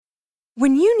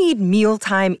When you need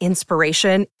mealtime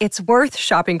inspiration, it's worth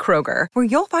shopping Kroger, where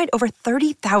you'll find over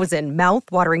 30,000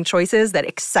 mouth-watering choices that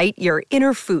excite your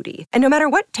inner foodie. And no matter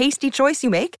what tasty choice you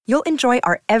make, you'll enjoy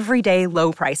our everyday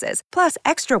low prices, plus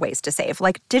extra ways to save,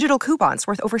 like digital coupons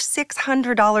worth over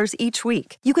 $600 each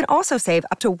week. You can also save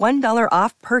up to $1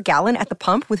 off per gallon at the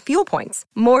pump with fuel points.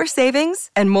 More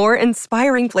savings and more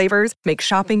inspiring flavors make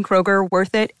shopping Kroger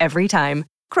worth it every time.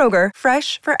 Kroger,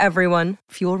 fresh for everyone.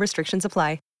 Fuel restrictions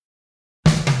apply.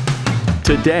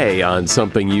 Today on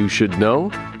Something You Should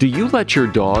Know, do you let your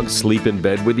dog sleep in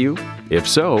bed with you? If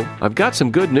so, I've got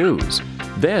some good news.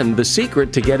 Then, the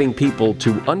secret to getting people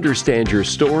to understand your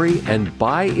story and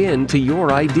buy into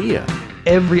your idea.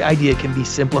 Every idea can be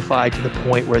simplified to the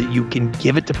point where you can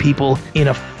give it to people in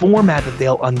a format that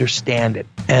they'll understand it.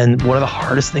 And one of the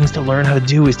hardest things to learn how to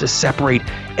do is to separate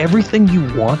everything you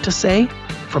want to say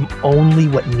from only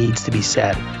what needs to be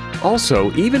said.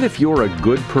 Also, even if you're a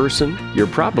good person, you're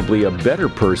probably a better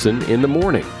person in the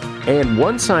morning. And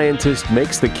one scientist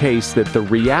makes the case that the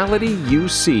reality you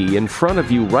see in front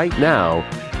of you right now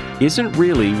isn't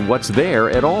really what's there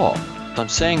at all. I'm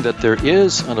saying that there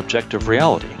is an objective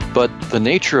reality, but the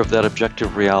nature of that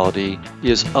objective reality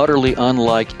is utterly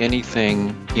unlike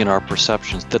anything in our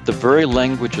perceptions, that the very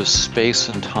language of space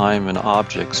and time and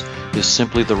objects is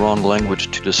simply the wrong language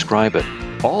to describe it.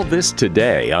 All this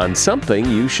today on Something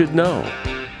You Should Know.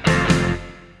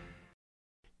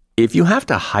 If you have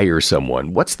to hire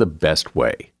someone, what's the best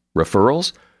way?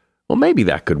 Referrals? Well, maybe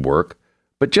that could work.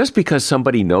 But just because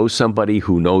somebody knows somebody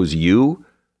who knows you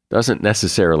doesn't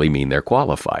necessarily mean they're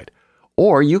qualified.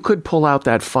 Or you could pull out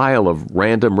that file of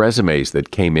random resumes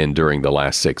that came in during the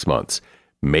last 6 months.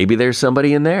 Maybe there's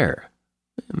somebody in there.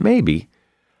 Maybe.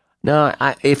 Now,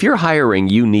 if you're hiring,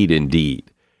 you need Indeed.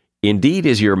 Indeed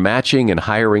is your matching and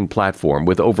hiring platform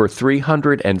with over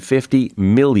 350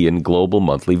 million global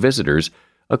monthly visitors,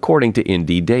 according to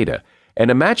Indeed data, and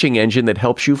a matching engine that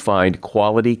helps you find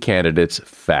quality candidates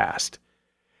fast.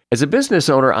 As a business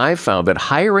owner, I've found that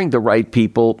hiring the right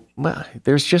people, well,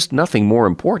 there's just nothing more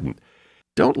important.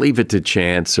 Don't leave it to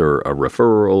chance or a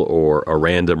referral or a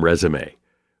random resume.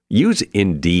 Use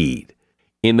Indeed.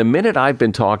 In the minute I've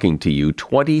been talking to you,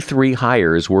 23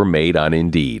 hires were made on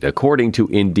Indeed, according to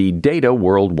Indeed data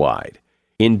worldwide.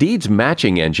 Indeed's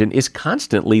matching engine is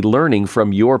constantly learning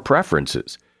from your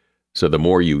preferences. So the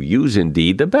more you use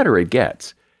Indeed, the better it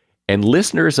gets. And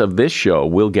listeners of this show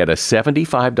will get a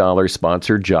 $75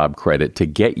 sponsored job credit to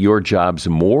get your jobs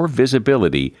more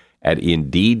visibility at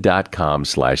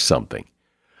Indeed.com/something.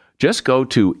 Just go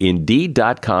to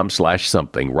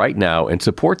Indeed.com/something right now and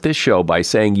support this show by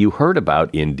saying you heard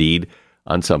about Indeed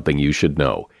on Something You Should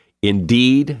Know.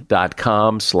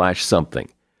 Indeed.com/something.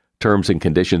 Terms and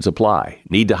conditions apply.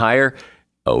 Need to hire?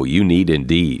 Oh, you need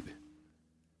Indeed.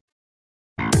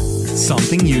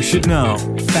 Something you should know.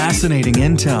 Fascinating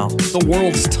intel, the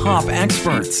world's top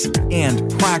experts, and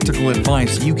practical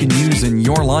advice you can use in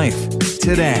your life.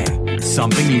 Today,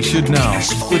 Something You Should Know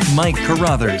with Mike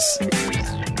Carruthers.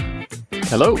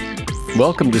 Hello.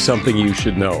 Welcome to Something You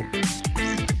Should Know.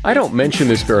 I don't mention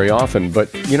this very often, but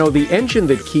the engine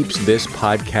that keeps this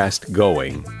podcast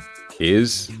going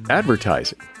is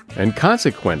advertising. And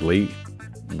consequently,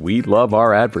 we love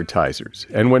our advertisers.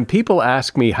 And when people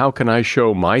ask me, how can I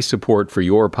show my support for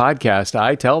your podcast?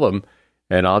 I tell them,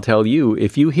 and I'll tell you,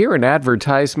 if you hear an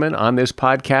advertisement on this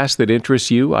podcast that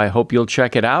interests you, I hope you'll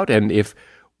check it out. And if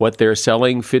what they're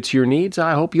selling fits your needs,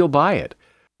 I hope you'll buy it.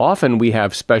 Often we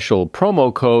have special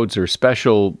promo codes or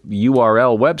special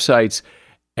URL websites,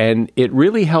 and it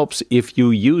really helps if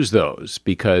you use those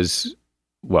because,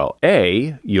 well,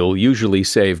 A, you'll usually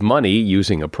save money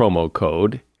using a promo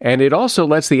code, and it also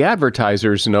lets the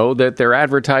advertisers know that their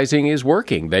advertising is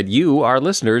working, that you, our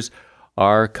listeners,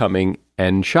 are coming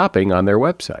and shopping on their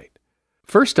website.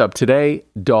 First up today,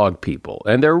 dog people.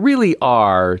 And there really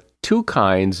are two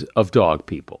kinds of dog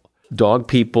people. Dog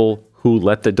people who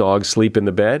let the dog sleep in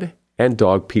the bed, and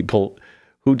dog people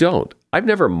who don't. I've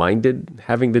never minded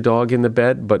having the dog in the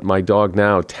bed, but my dog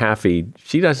now, Taffy,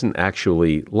 she doesn't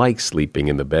actually like sleeping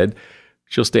in the bed.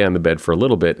 She'll stay on the bed for a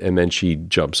little bit, and then she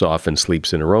jumps off and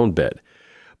sleeps in her own bed.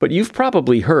 But you've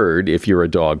probably heard, if you're a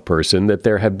dog person, that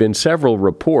there have been several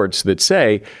reports that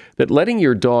say that letting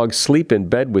your dog sleep in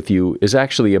bed with you is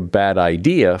actually a bad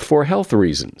idea for health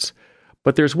reasons.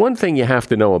 But there's one thing you have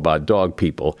to know about dog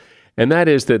people, and that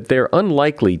is that they're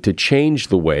unlikely to change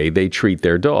the way they treat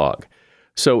their dog.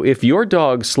 So if your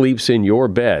dog sleeps in your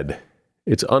bed,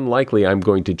 it's unlikely I'm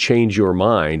going to change your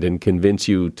mind and convince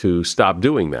you to stop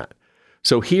doing that.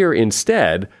 So here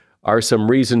instead are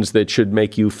some reasons that should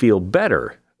make you feel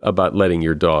better about letting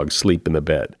your dog sleep in the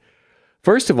bed.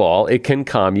 First of all, it can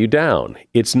calm you down.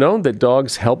 It's known that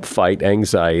dogs help fight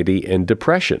anxiety and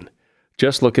depression.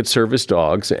 Just look at service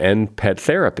dogs and pet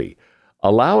therapy.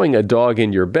 Allowing a dog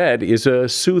in your bed is a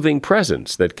soothing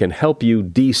presence that can help you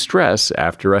de-stress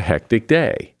after a hectic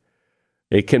day.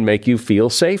 It can make you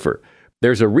feel safer.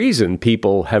 There's a reason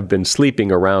people have been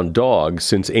sleeping around dogs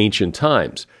since ancient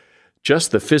times.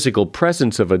 Just the physical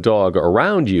presence of a dog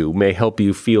around you may help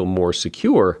you feel more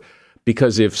secure,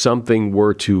 because if something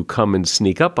were to come and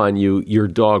sneak up on you, your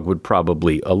dog would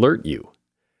probably alert you.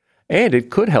 And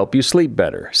it could help you sleep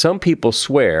better. Some people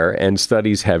swear, and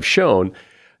studies have shown,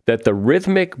 that the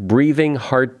rhythmic breathing,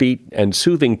 heartbeat, and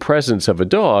soothing presence of a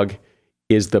dog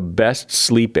is the best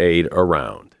sleep aid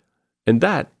around. And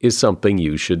that is something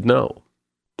you should know.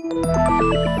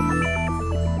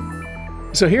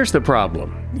 So here's the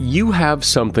problem. You have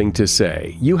something to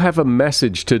say. You have a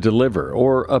message to deliver,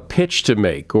 or a pitch to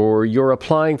make, or you're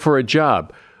applying for a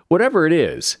job, whatever it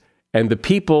is. And the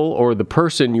people or the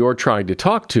person you're trying to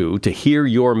talk to hear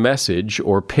your message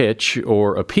or pitch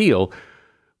or appeal,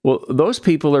 well, those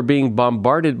people are being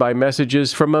bombarded by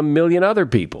messages from a million other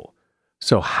people.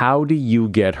 So how do you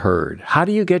get heard? How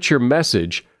do you get your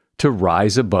message to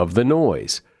rise above the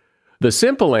noise? The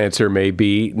simple answer may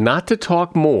be not to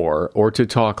talk more or to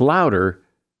talk louder,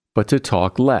 but to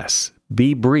talk less.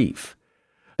 Be brief.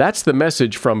 That's the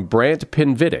message from Brant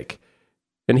Pinvidic.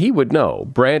 And he would know.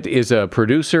 Brant is a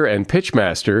producer and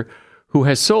pitchmaster who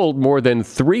has sold more than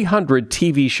 300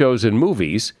 TV shows and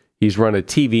movies. He's run a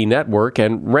TV network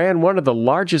and ran one of the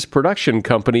largest production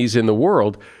companies in the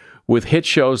world with hit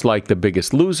shows like The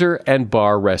Biggest Loser and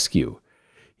Bar Rescue.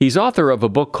 He's author of a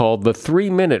book called The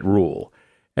 3-Minute Rule.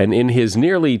 And in his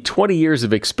nearly 20 years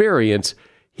of experience,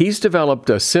 he's developed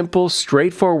a simple,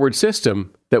 straightforward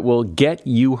system that will get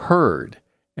you heard.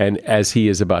 And as he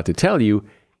is about to tell you,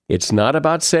 it's not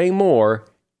about saying more,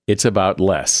 it's about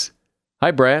less.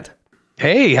 Hi, Brant.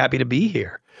 Hey, happy to be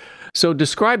here. So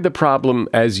describe the problem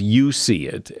as you see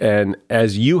it and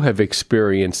as you have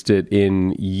experienced it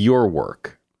in your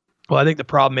work. Well, I think the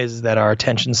problem is that our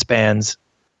attention spans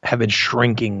have been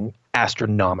shrinking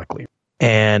astronomically.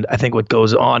 And I think what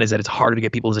goes on is that it's harder to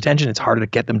get people's attention. It's harder to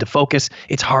get them to focus.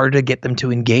 It's harder to get them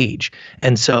to engage.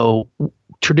 And so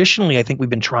traditionally, I think we've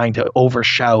been trying to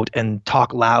overshout and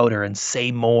talk louder and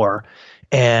say more.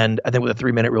 And I think what the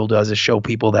 3-minute rule does is show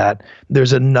people that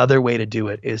there's another way to do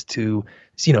it, is to,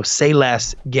 say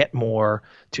less, get more,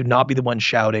 to not be the one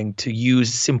shouting, to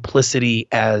use simplicity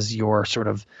as your sort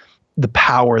of the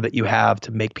power that you have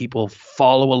to make people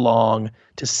follow along,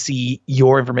 to see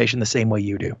your information the same way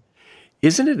you do.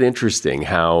 Isn't it interesting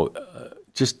how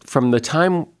just from the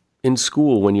time in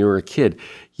school when you were a kid,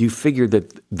 you figured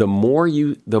that the more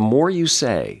you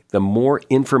say, the more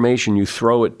information you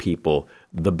throw at people,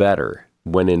 the better.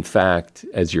 When in fact,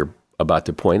 as you're about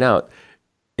to point out,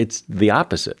 it's the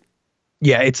opposite.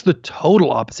 Yeah, it's the total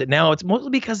opposite. Now, it's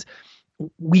mostly because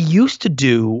we used to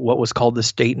do what was called the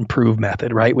state and prove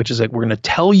method, right? Which is like, we're going to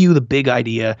tell you the big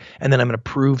idea, and then I'm going to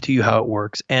prove to you how it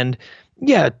works. And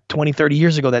yeah, 20, 30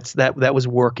 years ago, that was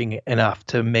working enough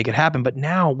to make it happen. But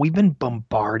now we've been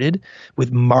bombarded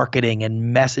with marketing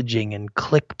and messaging and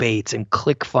clickbaits and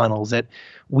click funnels that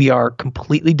we are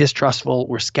completely distrustful.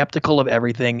 We're skeptical of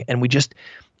everything. And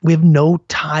we have no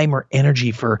time or energy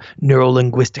for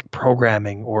neuro-linguistic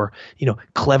programming or,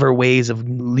 clever ways of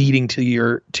leading to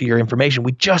your information.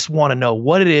 We just want to know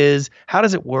what it is. How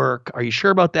does it work? Are you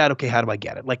sure about that? Okay, how do I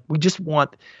get it? Like, we just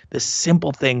want the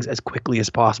simple things as quickly as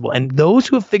possible. And those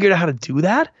who have figured out how to do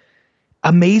that,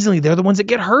 amazingly, they're the ones that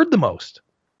get heard the most.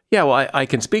 Yeah, well, I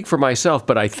can speak for myself,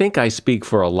 but I think I speak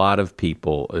for a lot of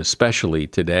people, especially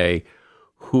today,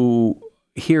 who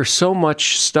hear so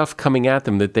much stuff coming at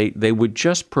them that they would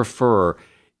just prefer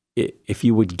if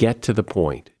you would get to the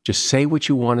point. Just say what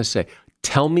you want to say.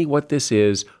 Tell me what this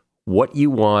is, what you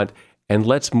want, and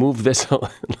let's move this along.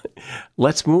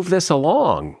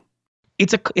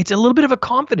 It's a little bit of a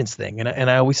confidence thing. And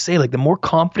I always say, like, the more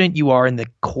confident you are in the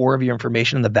core of your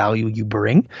information and the value you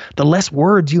bring, the less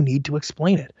words you need to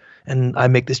explain it. And I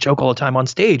make this joke all the time on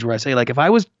stage where I say, like, if I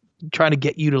was trying to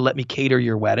get you to let me cater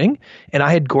your wedding and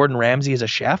I had Gordon Ramsay as a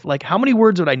chef, like, how many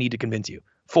words would I need to convince you?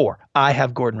 4. I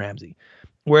have Gordon Ramsay.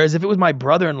 Whereas if it was my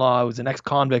brother-in-law who was an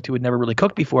ex-convict who had never really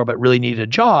cooked before but really needed a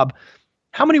job,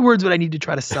 how many words would I need to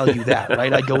try to sell you that,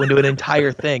 right? I go into an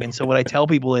entire thing. And so what I tell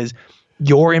people is,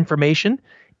 your information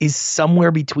is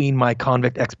somewhere between my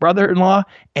convict ex-brother-in-law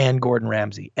and Gordon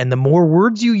Ramsay. And the more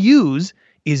words you use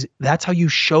that's how you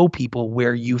show people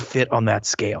where you fit on that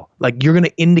scale. Like you're going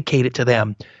to indicate it to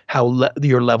them how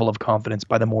your level of confidence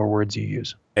by the more words you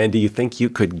use. And do you think you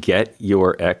could get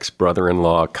your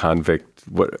ex-brother-in-law convict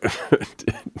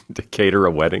to cater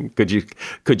a wedding? Could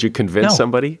you convince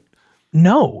somebody?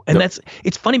 No. And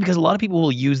it's funny because a lot of people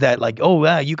will use that like,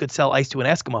 oh, you could sell ice to an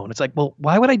Eskimo. And it's like, well,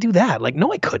 why would I do that? Like,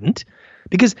 no, I couldn't.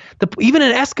 Because even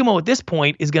an Eskimo at this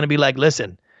point is going to be like,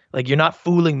 listen, like you're not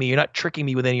fooling me. You're not tricking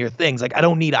me with any of your things. Like I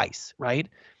don't need ice, right?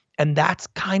 And that's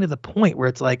kind of the point where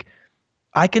it's like,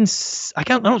 I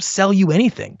don't sell you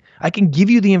anything. I can give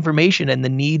you the information and the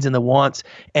needs and the wants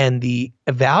and the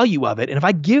value of it. And if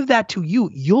I give that to you,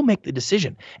 you'll make the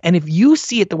decision. And if you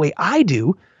see it the way I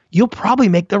do, you'll probably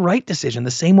make the right decision,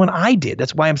 the same one I did.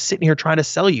 That's why I'm sitting here trying to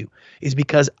sell you, is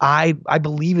because I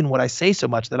believe in what I say so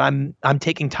much that I'm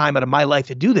taking time out of my life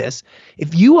to do this.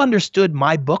 If you understood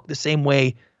my book the same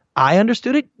way I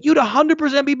understood it, you'd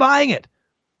 100% be buying it.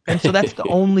 And so that's the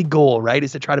only goal, right?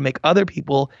 Is to try to make other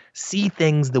people see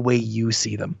things the way you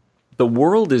see them. The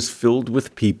world is filled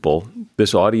with people.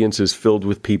 This audience is filled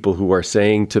with people who are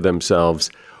saying to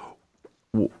themselves,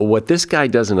 what this guy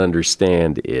doesn't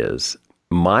understand is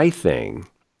my thing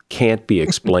can't be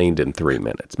explained in 3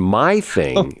 minutes. My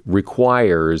thing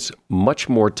requires much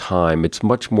more time. It's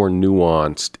much more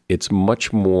nuanced. It's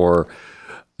much more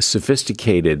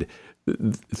sophisticated.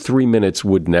 3 minutes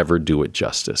would never do it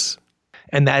justice.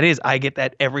 And I get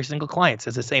that every single client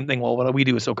says the same thing. Well, what we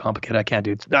do is so complicated, I can't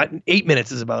do it. 8 minutes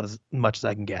is about as much as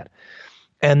I can get.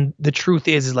 And the truth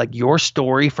is like your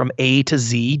story from A to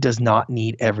Z does not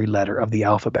need every letter of the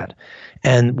alphabet.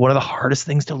 And one of the hardest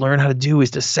things to learn how to do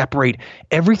is to separate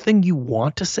everything you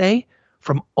want to say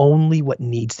from only what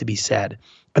needs to be said.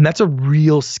 And that's a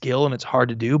real skill and it's hard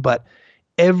to do, but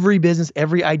every business,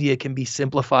 every idea can be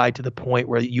simplified to the point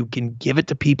where you can give it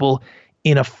to people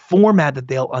in a format that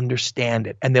they'll understand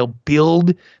it and they'll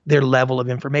build their level of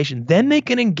information. Then they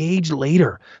can engage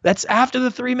later. That's after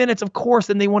the 3 minutes, of course,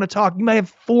 then they want to talk. You might have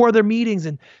 4 other meetings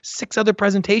and 6 other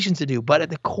presentations to do, but at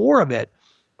the core of it,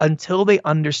 until they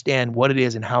understand what it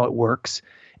is and how it works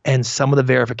and some of the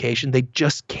verification, they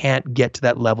just can't get to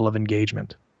that level of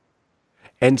engagement.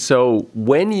 And so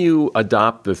when you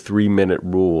adopt the 3-minute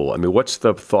rule, I mean, what's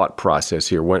the thought process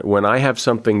here? When I have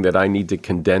something that I need to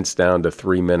condense down to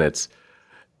 3 minutes,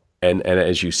 and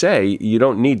as you say, you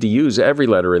don't need to use every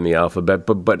letter in the alphabet,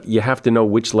 but you have to know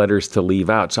which letters to leave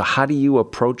out. So how do you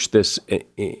approach this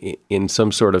in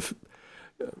some sort of,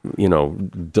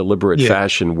 deliberate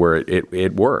fashion where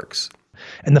it works?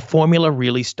 And the formula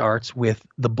really starts with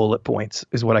the bullet points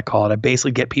is what I call it. I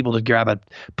basically get people to grab a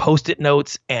Post-it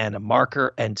notes and a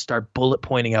marker and start bullet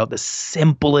pointing out the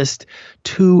simplest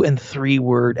 2 and 3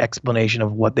 word explanation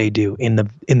of what they do in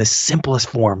the simplest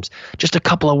forms. Just a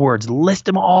couple of words, list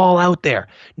them all out there.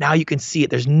 Now you can see it.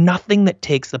 There's nothing that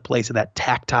takes the place of that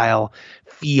tactile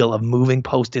feel of moving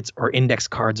Post-its or index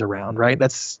cards around, right?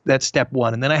 That's step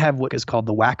 1. And then I have what is called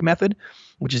the WHAC method,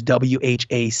 which is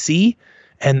WHAC.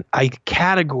 And I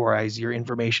categorize your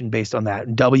information based on that.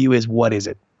 And W is what is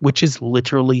it, which is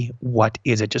literally what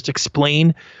is it. Just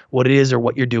explain what it is or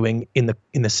what you're doing in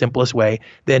the simplest way.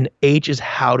 Then H is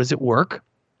how does it work?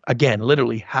 Again,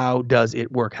 literally, how does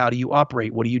it work? How do you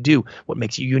operate? What do you do? What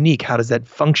makes you unique? How does that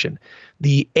function?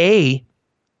 The A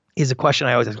is a question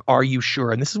I always ask, are you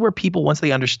sure? And this is where people, once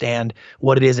they understand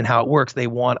what it is and how it works, they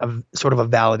want a sort of a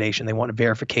validation. They want a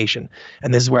verification.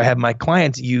 And this is where I have my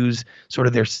clients use sort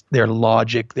of their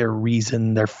logic, their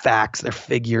reason, their facts, their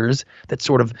figures that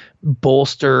sort of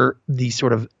bolster these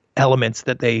sort of elements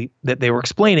that they were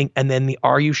explaining. And then the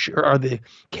are you sure, or the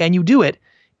can you do it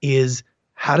is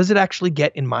how does it actually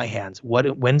get in my hands?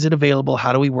 When's it available?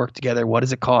 How do we work together? What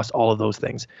does it cost? All of those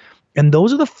things. And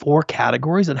those are the 4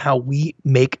 categories on how we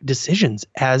make decisions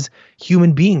as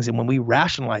human beings. And when we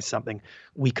rationalize something,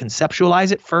 we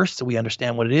conceptualize it first so we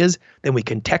understand what it is. Then we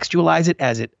contextualize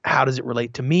it how does it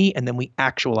relate to me? And then we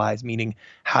actualize, meaning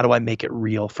how do I make it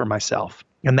real for myself?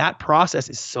 And that process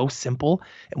is so simple.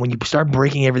 And when you start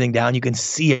breaking everything down, you can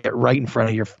see it right in front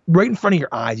of your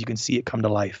eyes. You can see it come to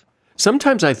life.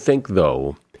 Sometimes I think,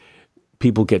 though,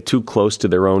 people get too close to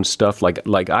their own stuff.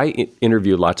 Like I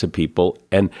interview lots of people,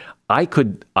 and I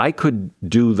could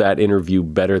do that interview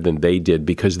better than they did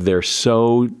because they're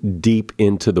so deep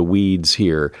into the weeds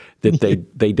here that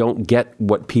they don't get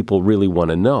what people really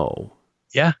want to know.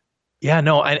 Yeah. Yeah,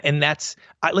 no, and that's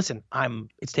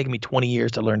it's taken me 20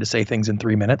 years to learn to say things in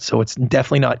 3 minutes. So it's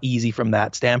definitely not easy from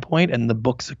that standpoint. And the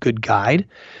book's a good guide,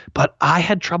 but I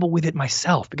had trouble with it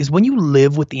myself because when you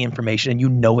live with the information and you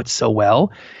know it so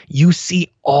well, you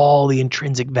see all the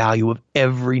intrinsic value of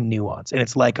every nuance. And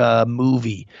it's like a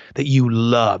movie that you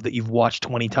love, that you've watched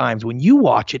 20 times. When you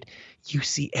watch it, you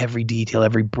see every detail,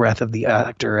 every breath of the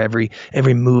actor, every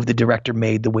move the director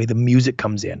made, the way the music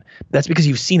comes in. That's because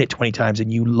you've seen it 20 times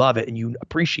and you love it and you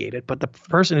appreciate it. But the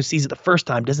person who sees it the first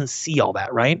time doesn't see all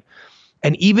that, right?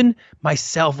 And even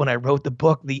myself, when I wrote the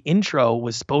book, the intro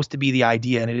was supposed to be the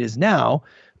idea, and it is now.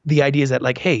 The idea is that,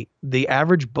 like, hey, the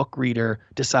average book reader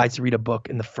decides to read a book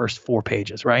in the first 4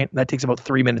 pages, right? That takes about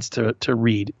 3 minutes to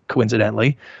read,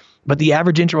 coincidentally. But the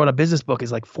average intro on a business book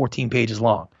is like 14 pages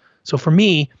long. So for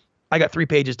me, I got 3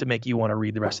 pages to make you want to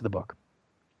read the rest of the book.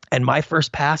 And my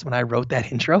first pass when I wrote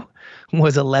that intro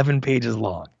was 11 pages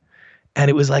long. And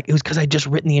it was because I'd just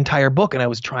written the entire book and I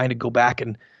was trying to go back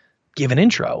and give an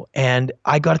intro. And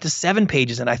I got it to 7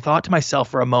 pages and I thought to myself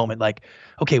for a moment, like,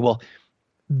 okay, well,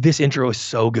 this intro is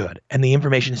so good and the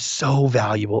information is so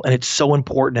valuable and it's so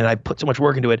important and I put so much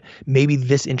work into it. Maybe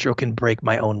this intro can break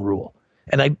my own rule.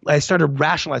 And I started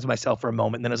rationalizing myself for a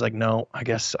moment. And then I was like, no, I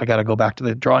guess I got to go back to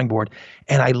the drawing board.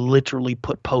 And I literally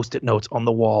put Post-it notes on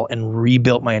the wall and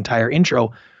rebuilt my entire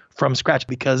intro from scratch,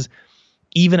 because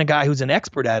even a guy who's an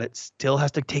expert at it still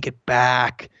has to take it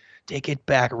back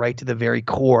right to the very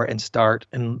core and start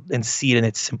and see it in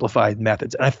its simplified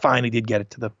methods. And I finally did get it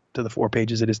to the 4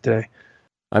 pages it is today.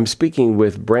 I'm speaking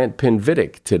with Brant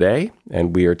Pinvidic today,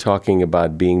 and we are talking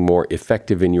about being more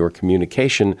effective in your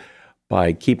communication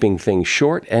by keeping things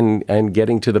short and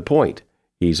getting to the point.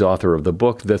 He's author of the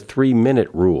book, The 3-Minute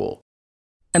Rule.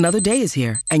 Another day is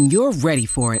here, and you're ready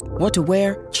for it. What to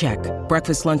wear? Check.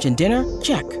 Breakfast, lunch, and dinner?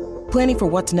 Check. Planning for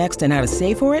what's next and how to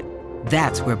save for it?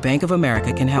 That's where Bank of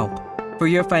America can help. For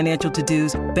your financial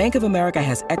to-dos, Bank of America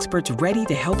has experts ready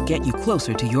to help get you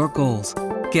closer to your goals.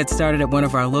 Get started at one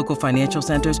of our local financial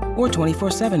centers or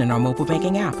 24/7 in our mobile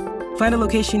banking app. Find a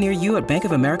location near you at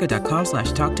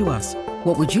bankofamerica.com/talktous.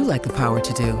 What would you like the power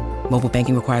to do? Mobile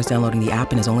banking requires downloading the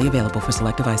app and is only available for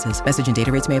select devices. Message and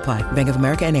data rates may apply. Bank of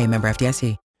America NA, member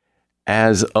FDIC.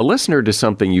 As a listener to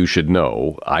Something You Should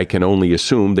Know, I can only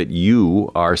assume that you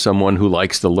are someone who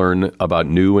likes to learn about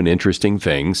new and interesting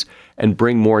things and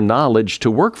bring more knowledge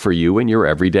to work for you in your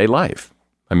everyday life.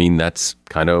 I mean, that's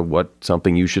kind of what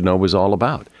Something You Should Know is all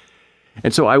about.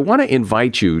 And so I want to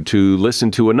invite you to listen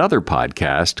to another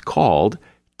podcast called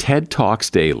TED Talks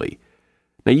Daily.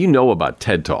 Now, you know about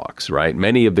TED Talks, right?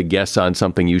 Many of the guests on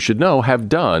Something You Should Know have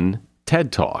done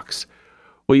TED Talks.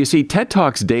 Well, you see, TED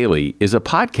Talks Daily is a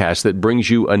podcast that brings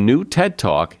you a new TED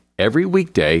Talk every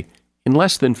weekday in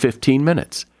less than 15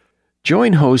 minutes.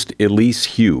 Join host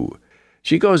Elise Hu.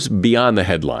 She goes beyond the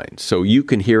headlines so you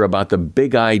can hear about the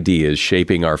big ideas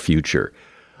shaping our future.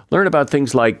 Learn about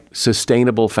things like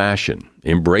sustainable fashion,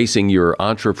 embracing your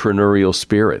entrepreneurial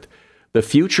spirit, the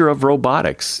future of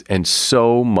robotics, and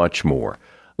so much more.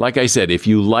 Like I said, if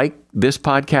you like this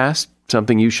podcast,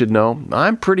 Something You Should Know,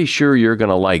 I'm pretty sure you're going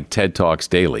to like TED Talks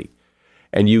Daily.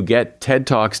 And you get TED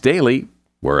Talks Daily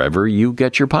wherever you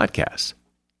get your podcasts.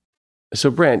 So,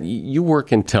 Brant, you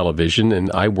work in television and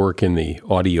I work in the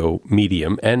audio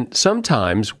medium. And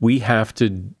sometimes we have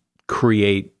to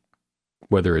create,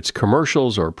 whether it's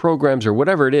commercials or programs or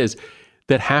whatever it is,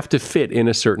 that have to fit in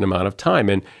a certain amount of time.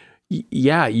 And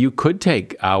yeah, you could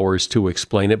take hours to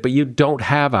explain it, but you don't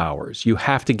have hours. You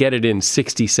have to get it in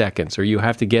 60 seconds or you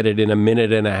have to get it in a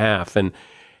minute and a half. And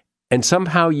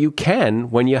somehow you can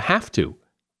when you have to.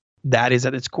 That is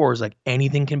at its core, is like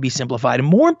anything can be simplified. And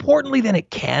more importantly than it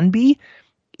can be,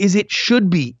 is it should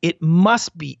be, it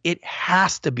must be, it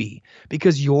has to be,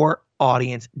 because your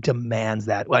audience demands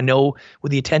that. I know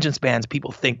with the attention spans,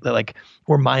 people think that like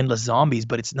we're mindless zombies,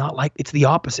 but it's not like, it's the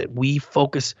opposite. We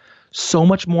focus so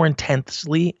much more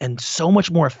intensely and so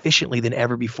much more efficiently than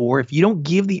ever before. If you don't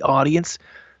give the audience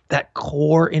that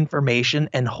core information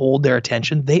and hold their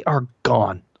attention, they are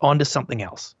gone onto something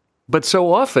else. But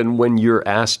so often when you're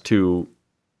asked to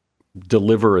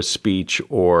deliver a speech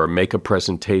or make a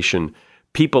presentation,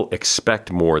 people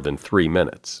expect more than 3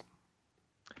 minutes.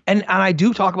 And I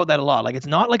do talk about that a lot. Like, it's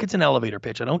not like it's an elevator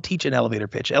pitch. I don't teach an elevator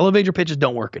pitch. Elevator pitches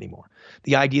don't work anymore.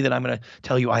 The idea that I'm going to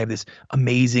tell you I have this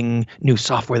amazing new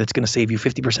software that's going to save you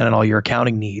 50% on all your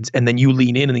accounting needs, and then you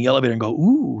lean in the elevator and go,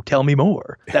 ooh, tell me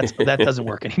more. That doesn't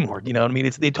work anymore. You know what I mean?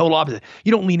 It's the total opposite.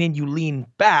 You don't lean in, you lean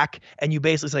back, and you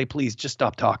basically say, please just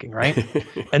stop talking, right?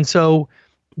 And so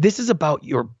this is about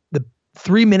the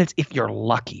 3 minutes if you're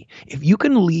lucky. If you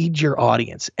can lead your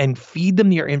audience and feed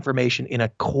them your information in a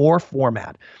core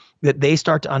format that they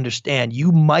start to understand,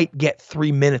 you might get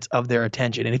 3 minutes of their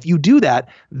attention. And if you do that,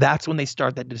 that's when they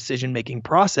start that decision-making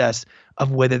process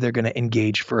of whether they're going to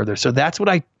engage further. So that's what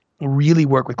I really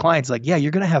work with clients. Like, yeah,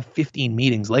 you're going to have 15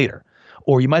 meetings later,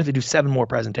 or you might have to do 7 more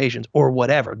presentations or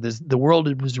whatever. The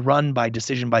world was run by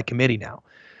decision by committee now.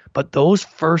 But those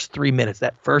first 3 minutes,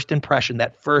 that first impression,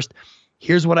 that first,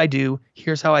 here's what I do,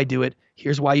 here's how I do it,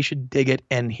 here's why you should dig it,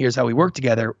 and here's how we work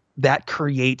together, that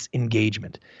creates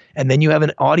engagement. And then you have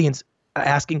an audience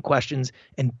asking questions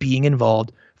and being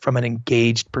involved from an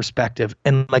engaged perspective.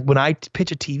 And like when I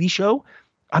pitch a TV show,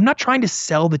 I'm not trying to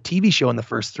sell the TV show in the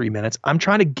first 3 minutes. I'm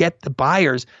trying to get the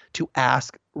buyers to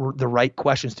ask the right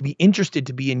questions, to be interested,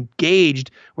 to be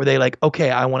engaged, where they like,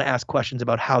 okay, I want to ask questions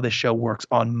about how this show works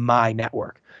on my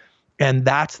network. And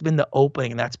that's been the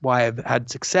opening, and that's why I've had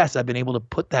success. I've been able to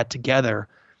put that together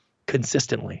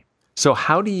consistently. So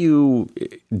how do you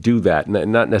do that?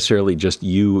 Not necessarily just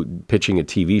you pitching a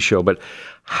TV show, but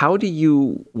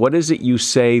what is it you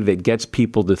say that gets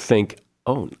people to think,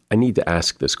 oh, I need to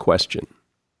ask this question?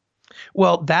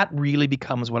 Well, that really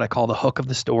becomes what I call the hook of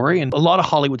the story. And a lot of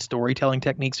Hollywood storytelling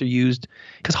techniques are used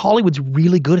because Hollywood's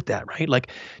really good at that, right? Like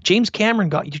James Cameron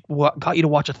got you to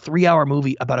watch a 3-hour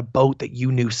movie about a boat that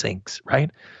you knew sinks,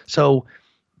 right? So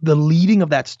the leading of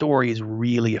that story is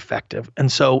really effective.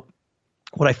 And so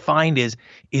what I find is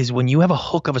when you have a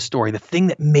hook of a story, the thing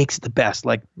that makes it the best,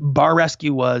 like Bar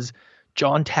Rescue was,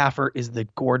 John Taffer is the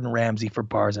Gordon Ramsay for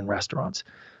bars and restaurants.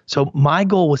 So my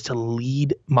goal was to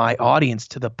lead my audience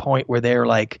to the point where they're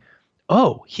like,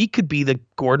 oh, he could be the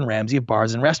Gordon Ramsay of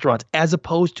bars and restaurants, as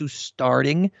opposed to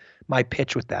starting my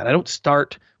pitch with that. I don't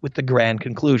start with the grand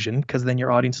conclusion, because then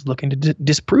your audience is looking to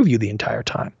disprove you the entire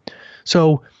time.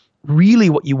 So really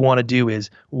what you want to do is,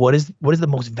 what is the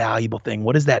most valuable thing?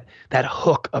 What is that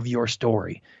hook of your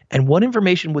story? And what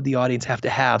information would the audience have to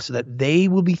have so that they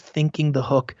will be thinking the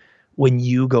hook when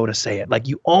you go to say it? Like,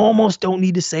 you almost don't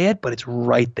need to say it, but it's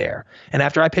right there. And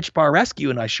after I pitched Bar Rescue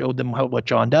and I showed them what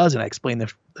John does and I explained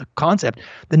the concept,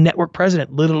 the network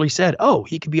president literally said, oh,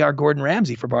 he could be our Gordon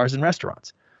Ramsay for bars and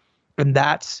restaurants. And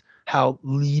that's how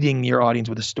leading your audience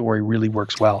with a story really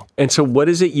works well. And so what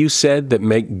is it you said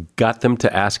that got them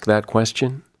to ask that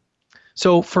question?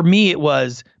 So for me, it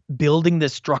was building the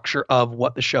structure of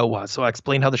what the show was. So I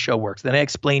explained how the show works. Then I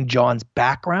explained John's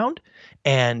background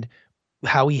and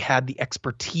how he had the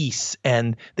expertise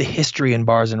and the history in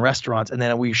bars and restaurants. And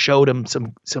then we showed him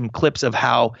some clips of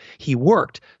how he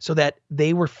worked, so that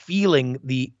they were feeling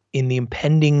in the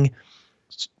impending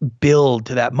build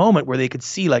to that moment where they could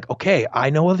see, like, okay, I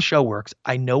know how the show works.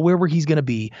 I know where he's going to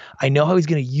be. I know how he's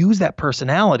going to use that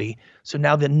personality. So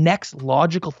now the next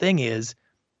logical thing is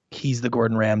he's the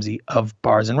Gordon Ramsay of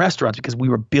bars and restaurants, because we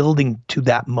were building to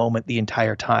that moment the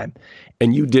entire time.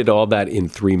 And you did all that in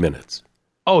 3 minutes.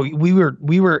 Oh, we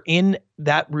were in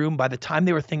that room by the time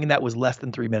they were thinking that was less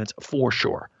than 3 minutes for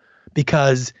sure,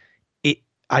 because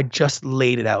I just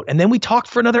laid it out. And then we talked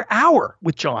for another hour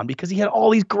with John because he had all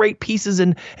these great pieces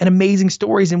and amazing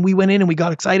stories. And we went in and we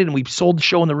got excited and we sold the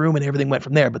show in the room and everything went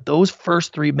from there. But those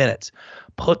first 3 minutes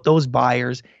put those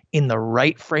buyers in the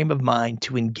right frame of mind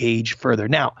to engage further.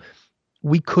 Now,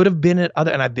 we could have been and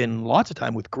I've been lots of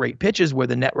time with great pitches where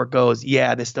the network goes,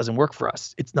 yeah, this doesn't work for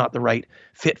us. It's not the right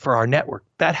fit for our network.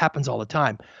 That happens all the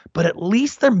time. But at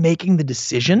least they're making the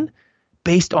decision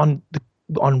based on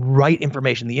right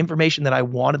information, the information that I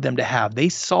wanted them to have. They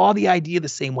saw the idea the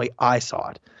same way I saw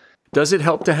it. Does it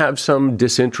help to have some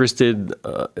disinterested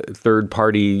third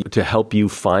party to help you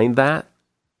find that?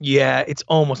 Yeah, it's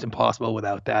almost impossible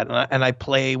without that. And I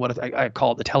play what I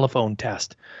call it the telephone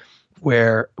test,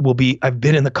 where I've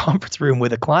been in the conference room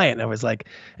with a client and I was like,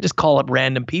 I just call up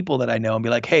random people that I know and be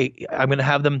like, hey, I'm going to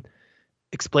have them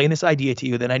explain this idea to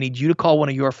you. Then I need you to call one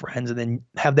of your friends and then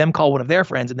have them call one of their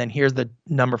friends. And then here's the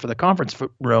number for the conference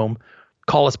room.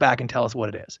 Call us back and tell us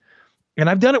what it is. And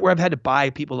I've done it where I've had to buy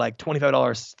people like $25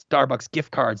 Starbucks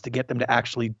gift cards to get them to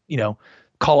actually,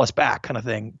 call us back, kind of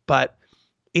thing. But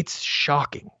it's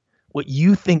shocking what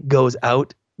you think goes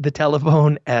out the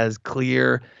telephone as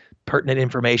clear, pertinent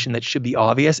information that should be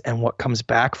obvious, and what comes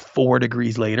back 4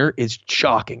 degrees later is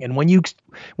shocking. And when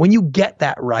you get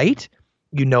that right,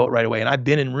 you know it right away. And I've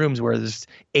been in rooms where there's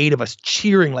 8 of us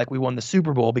cheering like we won the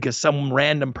Super Bowl because some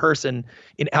random person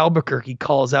in Albuquerque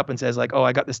calls up and says like, oh,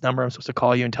 I got this number. I'm supposed to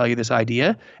call you and tell you this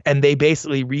idea. And they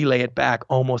basically relay it back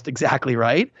almost exactly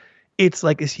right. It's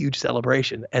like this huge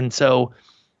celebration. And so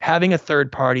having a third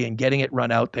party and getting it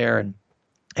run out there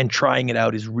and trying it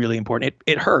out is really important.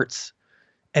 It hurts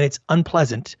and it's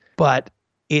unpleasant, but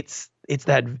it's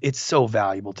so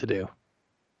valuable to do.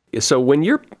 So when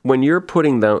you're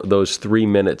putting those 3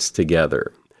 minutes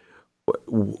together,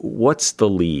 what's the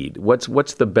lead? What's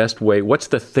the best way? What's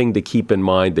the thing to keep in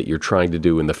mind that you're trying to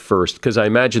do in the first? Because I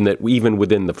imagine that even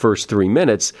within the first 3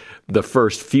 minutes, the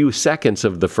first few seconds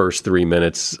of the first 3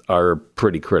 minutes are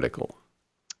pretty critical.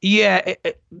 Yeah,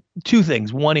 two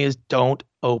things. One is don't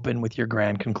open with your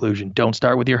grand conclusion. Don't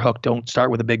start with your hook. Don't start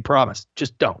with a big promise.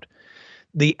 Just don't.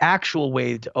 The actual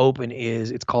way to open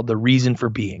it's called the reason for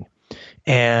being.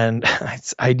 And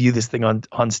I do this thing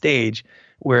on stage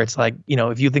where it's like,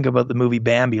 if you think about the movie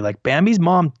Bambi, like Bambi's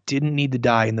mom didn't need to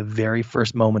die in the very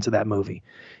first moments of that movie.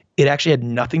 It actually had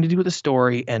nothing to do with the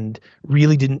story and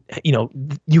really didn't,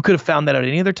 you could have found that out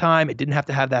any other time. It didn't have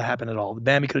to have that happen at all.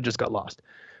 Bambi could have just got lost.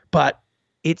 But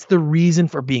it's the reason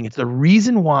for being. It's the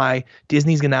reason why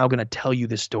Disney's now going to tell you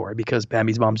this story, because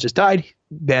Bambi's mom's just died.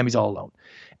 Bambi's all alone.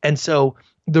 And so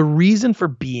the reason for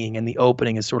being in the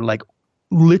opening is sort of like,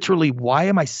 literally, why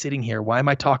am I sitting here? Why am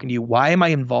I talking to you? Why am I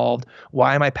involved?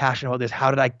 Why am I passionate about this?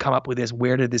 How did I come up with this?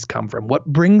 Where did this come from? What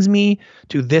brings me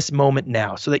to this moment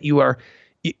now? So that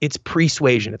it's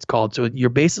persuasion, it's called. So you're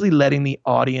basically letting the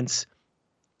audience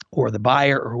or the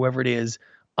buyer or whoever it is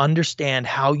understand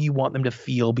how you want them to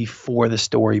feel before the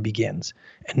story begins.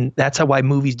 And that's why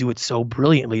movies do it so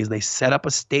brilliantly, is they set up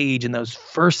a stage in those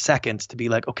first seconds to be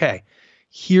like, okay,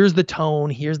 here's the tone,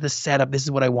 here's the setup, this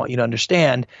is what I want you to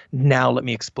understand. Now let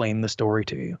me explain the story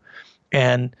to you.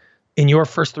 And in your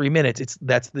first 3 minutes,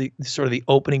 that's the sort of the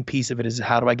opening piece of it, is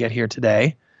how do I get here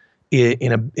today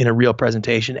in a real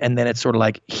presentation? And then it's sort of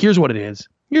like, here's what it is,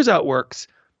 here's how it works,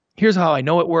 here's how I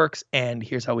know it works, and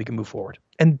here's how we can move forward.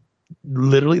 And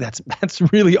literally that's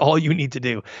really all you need to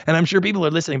do. And I'm sure people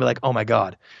are listening be like, oh my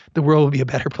God, the world would be a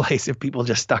better place if people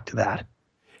just stuck to that.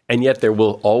 And yet there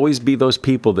will always be those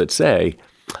people that say,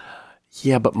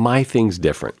 yeah, but my thing's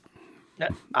different.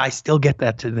 I still get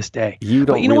that to this day. You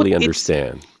don't really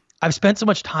understand. I've spent so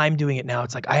much time doing it now.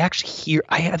 It's like I actually hear,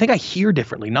 I think I hear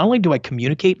differently. Not only do I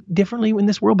communicate differently in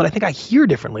this world, but I think I hear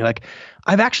differently. Like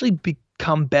I've actually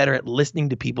become better at listening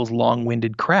to people's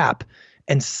long-winded crap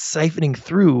and siphoning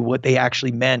through what they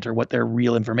actually meant or what their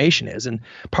real information is. And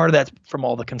part of that's from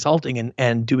all the consulting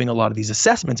and doing a lot of these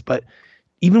assessments. But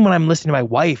even when I'm listening to my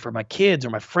wife or my kids or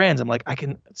my friends, I'm like, I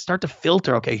can start to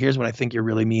filter, okay, here's what I think you're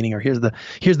really meaning, or here's the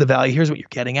value, here's what you're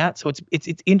getting at. So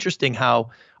it's interesting how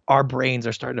our brains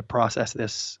are starting to process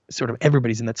this, sort of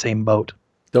everybody's in that same boat.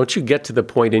 Don't you get to the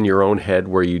point in your own head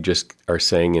where you just are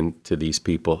saying to these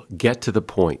people, get to the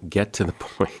point, get to the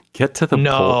point, get to the point?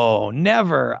 No,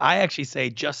 never. I actually say,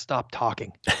 just stop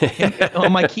talking.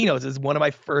 On my keynotes, is one of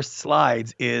my first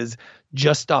slides is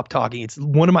just stop talking. It's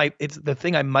the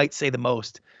thing I might say the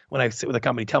most when I sit with a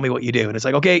company, tell me what you do. And it's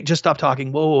like, okay, just stop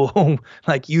talking. Whoa,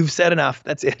 like you've said enough.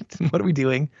 That's it. What are we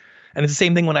doing? And it's the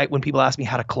same thing when people ask me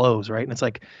how to close, right? And it's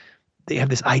like, they have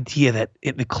this idea that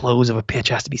the close of a pitch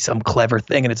has to be some clever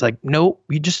thing. And it's like, no,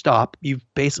 you just stop. You've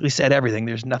basically said everything.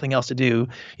 There's nothing else to do.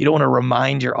 You don't want to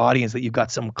remind your audience that you've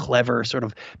got some clever sort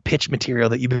of pitch material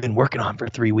that you've been working on for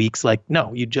 3 weeks. Like,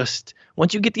 no,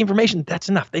 once you get the information, that's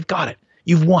enough. They've got it.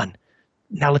 You've won.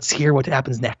 Now let's hear what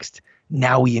happens next.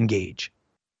 Now we engage.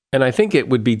 And I think it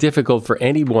would be difficult for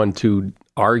anyone to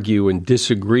argue and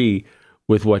disagree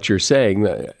with what you're saying.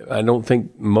 I don't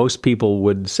think most people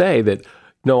would say that,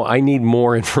 no, I need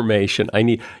more information.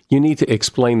 You need to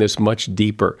explain this much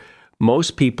deeper.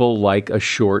 Most people like a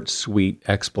short, sweet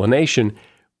explanation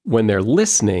when they're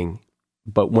listening,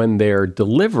 but when they're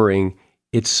delivering,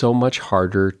 it's so much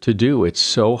harder to do. It's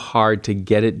so hard to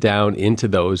get it down into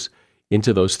those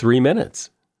 3 minutes.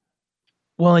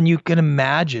 Well, and you can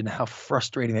imagine how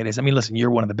frustrating that is. I mean, listen,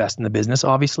 you're one of the best in the business,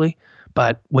 obviously,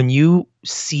 but when you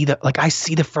see I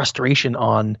see the frustration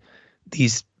on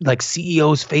these like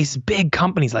CEOs face big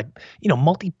companies, like,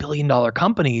 multi-billion-dollar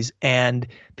companies, and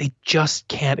they just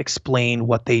can't explain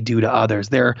what they do to others.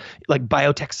 They're like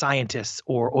biotech scientists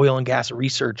or oil and gas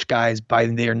research guys by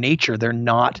their nature. They're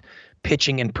not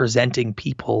pitching and presenting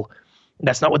people.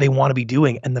 That's not what they want to be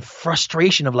doing. And the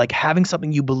frustration of like having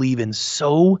something you believe in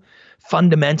so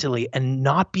fundamentally and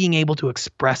not being able to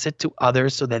express it to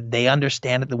others so that they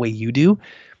understand it the way you do.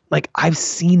 Like I've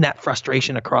seen that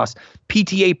frustration across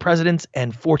PTA presidents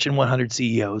and Fortune 100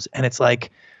 CEOs. And it's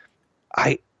like,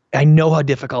 I know how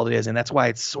difficult it is. And that's why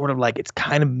it's sort of like,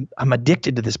 I'm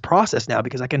addicted to this process now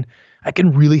because I can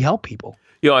really help people.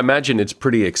 I imagine it's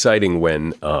pretty exciting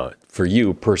when, for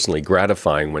you personally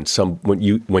gratifying when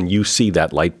you see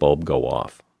that light bulb go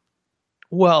off.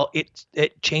 Well,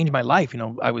 it changed my life.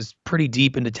 I was pretty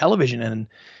deep into television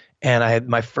And I had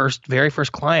my very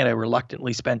first client I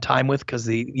reluctantly spent time with because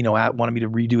he, wanted me to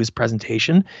redo his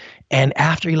presentation. And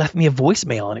after he left me a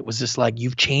voicemail, and it was just like,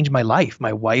 you've changed my life.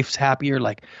 My wife's happier.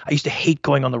 Like, I used to hate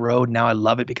going on the road. Now I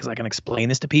love it because I can explain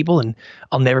this to people and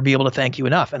I'll never be able to thank you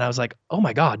enough. And I was like, oh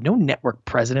my God, no network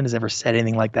president has ever said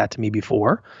anything like that to me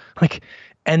before. Like,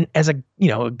 and as a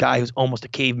guy who's almost a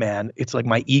caveman, it's like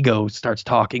my ego starts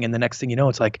talking. And the next thing you know,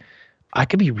 it's like, I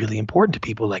could be really important to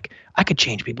people. Like, I could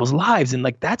change people's lives. And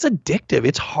like, that's addictive.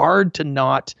 It's hard to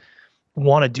not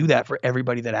want to do that for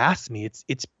everybody that asks me.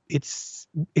 It's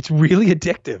really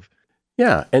addictive.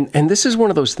 Yeah. And this is one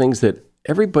of those things that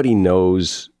everybody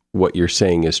knows what you're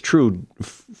saying is true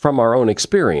from our own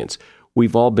experience.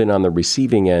 We've all been on the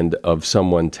receiving end of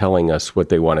someone telling us what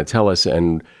they want to tell us.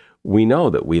 And we know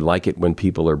that we like it when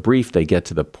people are brief, they get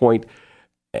to the point.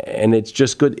 And it's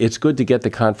just good. It's good to get the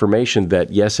confirmation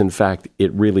that, yes, in fact,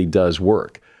 it really does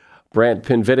work. Brant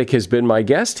Pinvidic has been my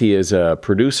guest. He is a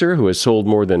producer who has sold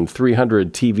more than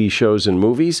 300 TV shows and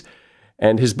movies.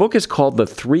 And his book is called The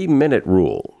 3-Minute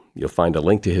Rule. You'll find a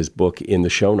link to his book in the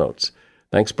show notes.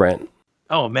 Thanks, Brant.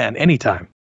 Oh, man, anytime.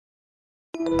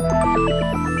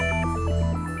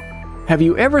 Have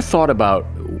you ever thought about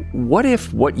what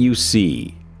if what you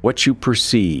see, what you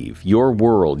perceive, your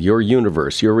world, your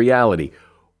universe, your reality,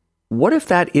 what if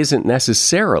that isn't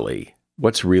necessarily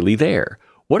what's really there?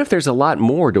 What if there's a lot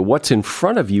more to what's in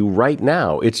front of you right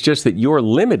now? It's just that you're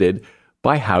limited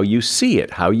by how you see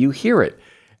it, how you hear it,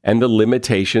 and the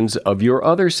limitations of your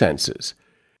other senses.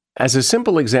 As a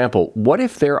simple example, what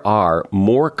if there are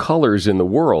more colors in the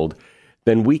world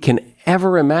than we can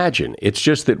ever imagine? It's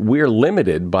just that we're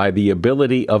limited by the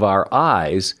ability of our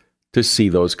eyes to see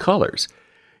those colors.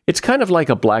 It's kind of like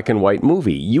a black and white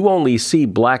movie. You only see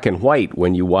black and white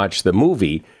when you watch the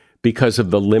movie because of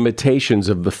the limitations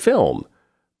of the film.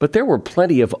 But there were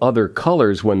plenty of other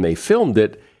colors when they filmed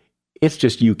it. It's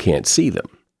just you can't see them.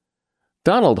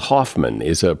 Donald Hoffman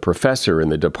is a professor in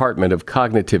the Department of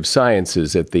Cognitive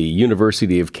Sciences at the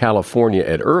University of California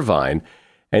at Irvine,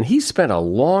 and he spent a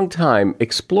long time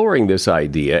exploring this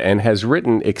idea and has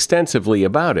written extensively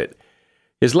about it.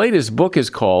 His latest book is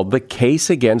called The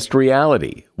Case Against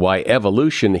Reality: Why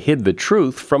Evolution Hid the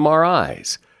Truth from Our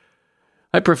Eyes.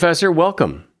 Hi, Professor.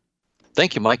 Welcome.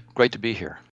 Thank you, Mike. Great to be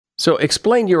here. So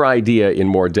explain your idea in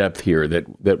more depth here,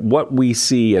 that what we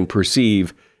see and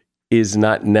perceive is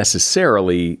not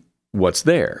necessarily what's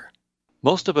there.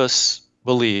 Most of us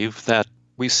believe that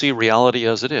we see reality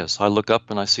as it is. I look up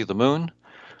and I see the moon.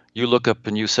 You look up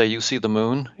and you say you see the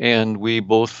moon, and we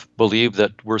both believe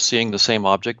that we're seeing the same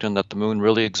object and that the moon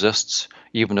really exists,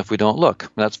 even if we don't look.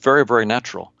 And that's very, very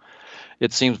natural.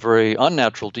 It seems very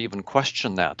unnatural to even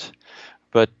question that.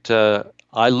 But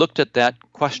I looked at that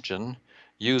question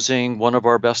using one of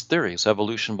our best theories,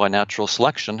 evolution by natural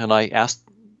selection, and I asked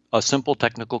a simple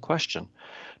technical question.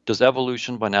 Does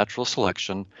evolution by natural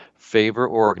selection favor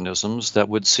organisms that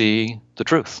would see the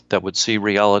truth, that would see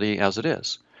reality as it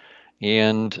is?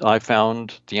 And I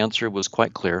found the answer was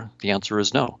quite clear. The answer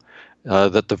is no.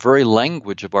 That the very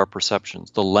language of our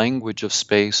perceptions, the language of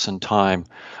space and time,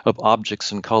 of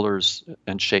objects and colors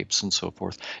and shapes and so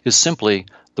forth, is simply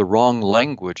the wrong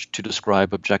language to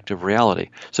describe objective reality.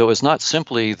 So it's not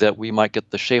simply that we might get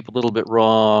the shape a little bit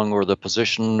wrong or the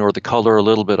position or the color a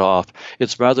little bit off.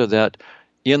 It's rather that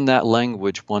in that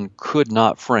language, one could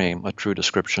not frame a true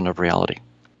description of reality.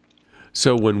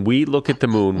 So when we look at the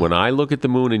moon, when I look at the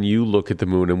moon and you look at the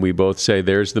moon and we both say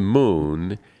there's the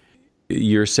moon,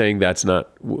 you're saying that's not,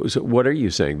 so what are you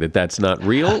saying, that that's not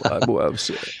real?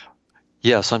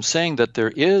 Yes, I'm saying that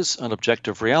there is an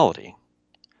objective reality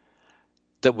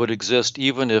that would exist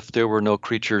even if there were no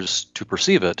creatures to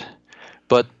perceive it.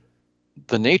 But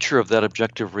the nature of that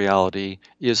objective reality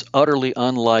is utterly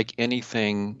unlike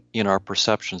anything in our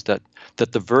perceptions, that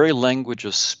the very language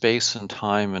of space and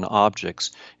time and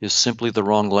objects is simply the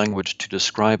wrong language to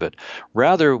describe it.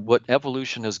 Rather, what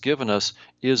evolution has given us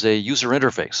is a user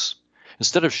interface.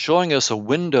 Instead of showing us a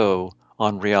window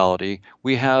on reality,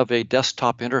 we have a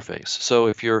desktop interface. So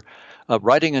if you're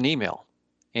writing an email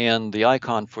and the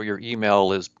icon for your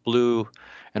email is blue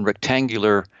and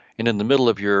rectangular and in the middle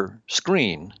of your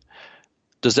screen,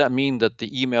 does that mean that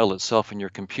the email itself in your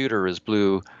computer is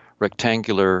blue,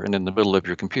 rectangular, and in the middle of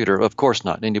your computer? Of course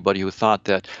not. Anybody who thought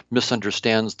that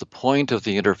misunderstands the point of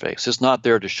the interface. It's not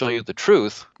there to show you the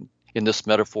truth. In this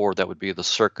metaphor, that would be the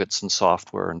circuits and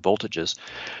software and voltages.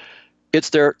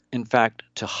 It's there, in fact,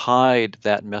 to hide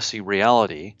that messy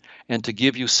reality and to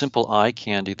give you simple eye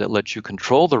candy that lets you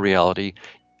control the reality,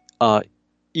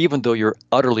 even though you're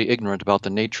utterly ignorant about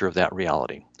the nature of that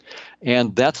reality.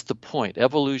 And that's the point.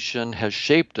 Evolution has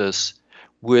shaped us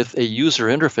with a user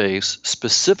interface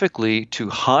specifically to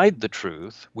hide the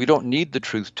truth. We don't need the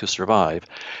truth to survive.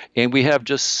 And we have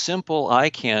just simple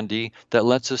eye candy that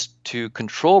lets us to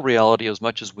control reality as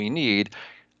much as we need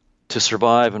to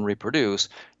survive and reproduce,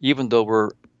 even though we're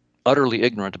utterly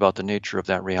ignorant about the nature of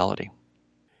that reality.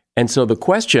 And so the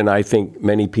question I think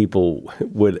many people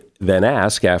would then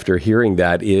ask after hearing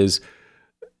that is,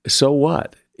 so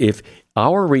what? If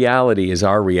our reality is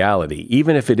our reality,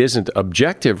 even if it isn't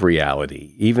objective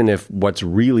reality, even if what's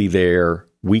really there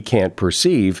we can't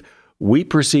perceive, we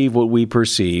perceive what we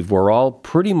perceive. We're all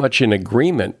pretty much in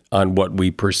agreement on what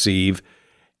we perceive.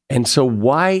 And so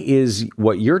why is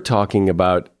what you're talking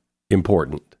about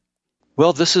important?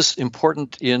 Well, this is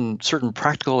important in certain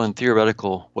practical and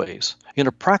theoretical ways. In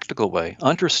a practical way,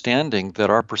 understanding that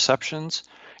our perceptions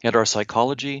and our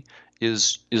psychology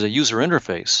is a user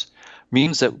interface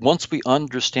means that once we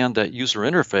understand that user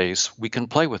interface, we can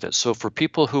play with it. So for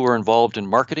people who are involved in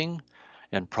marketing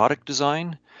and product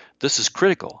design, this is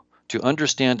critical to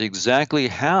understand exactly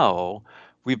how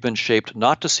we've been shaped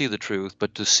not to see the truth,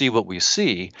 but to see what we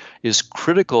see is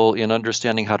critical in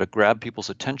understanding how to grab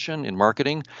people's attention in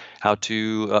marketing, how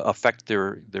to affect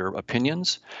their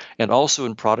opinions. And also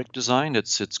in product design,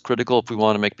 it's critical if we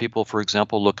want to make people, for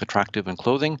example, look attractive in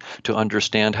clothing, to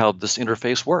understand how this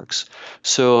interface works.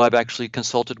 So I've actually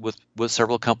consulted with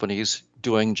several companies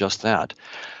doing just that.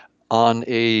 On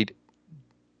a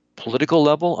political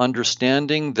level,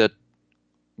 understanding that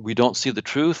we don't see the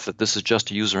truth, that this is just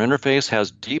a user interface,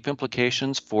 has deep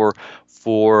implications for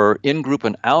in-group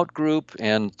and out-group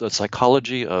and the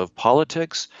psychology of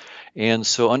politics. And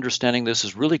so understanding this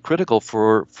is really critical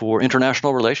for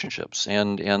international relationships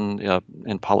and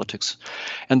in politics.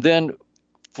 And then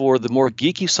for the more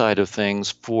geeky side of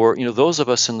things, for those of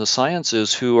us in the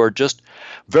sciences who are just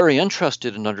very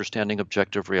interested in understanding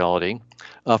objective reality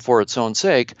for its own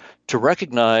sake, to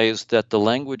recognize that the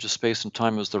language of space and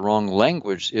time is the wrong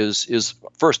language is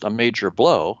first a major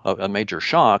blow, a major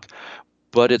shock,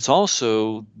 but it's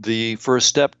also the first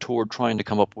step toward trying to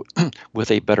come up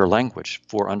with a better language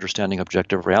for understanding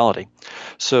objective reality.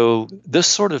 So this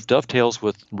sort of dovetails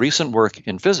with recent work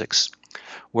in physics,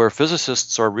 where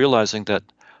physicists are realizing that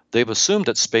they've assumed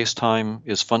that space-time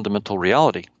is fundamental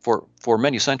reality for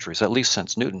many centuries, at least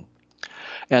since Newton.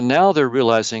 And now they're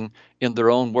realizing, in their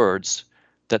own words,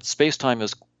 that space-time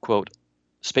is, quote,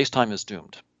 space-time is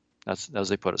doomed. That's as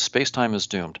they put it, space-time is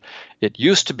doomed. It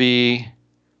used to be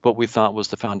what we thought was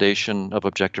the foundation of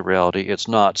objective reality. It's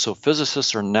not. So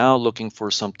physicists are now looking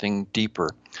for something deeper,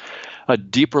 a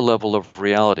deeper level of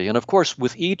reality. And of course,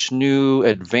 with each new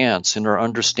advance in our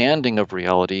understanding of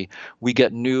reality, we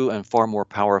get new and far more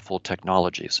powerful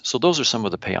technologies. So those are some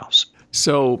of the payoffs.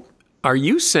 So are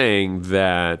you saying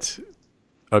that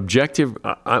objective,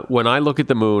 when I look at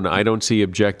the moon, I don't see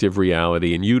objective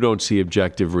reality and you don't see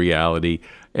objective reality?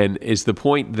 And is the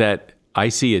point that I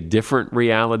see a different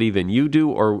reality than you do,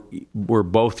 or we're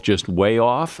both just way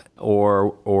off, or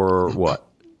what?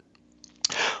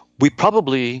 We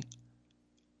probably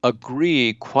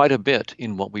agree quite a bit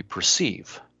in what we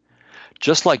perceive.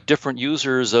 Just like different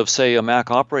users of, say, a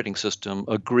Mac operating system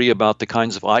agree about the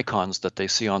kinds of icons that they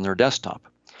see on their desktop.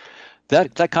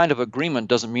 That kind of agreement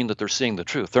doesn't mean that they're seeing the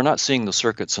truth. They're not seeing the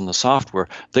circuits in the software.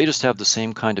 They just have the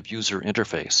same kind of user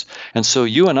interface. And so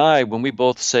you and I, when we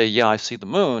both say, yeah, I see the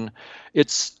moon,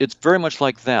 it's very much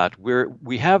like that, where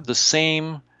we have the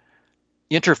same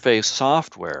interface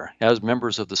software as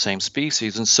members of the same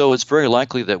species. And so it's very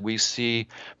likely that we see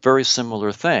very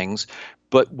similar things.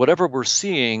 But whatever we're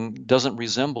seeing doesn't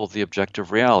resemble the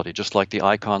objective reality, just like the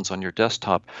icons on your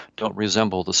desktop don't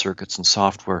resemble the circuits and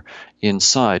software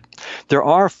inside. There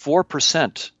are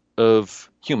 4% of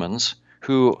humans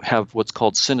who have what's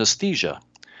called synesthesia.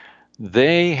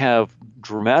 They have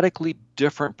dramatically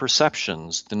different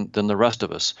perceptions than the rest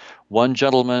of us. One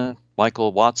gentleman,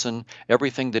 Michael Watson,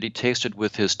 everything that he tasted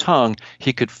with his tongue,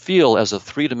 he could feel as a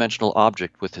three-dimensional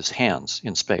object with his hands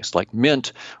in space. Like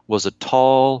mint was a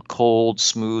tall, cold,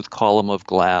 smooth column of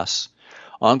glass.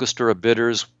 Angostura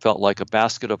bitters felt like a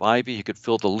basket of ivy. He could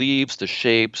feel the leaves, the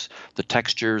shapes, the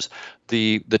textures,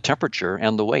 the temperature,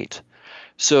 and the weight.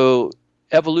 So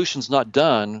evolution's not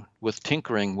done with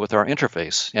tinkering with our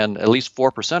interface, and at least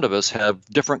 4% of us have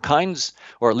different kinds,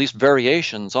 or at least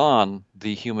variations on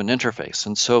the human interface.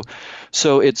 And so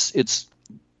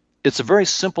it's a very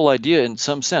simple idea in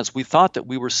some sense. We thought that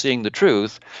we were seeing the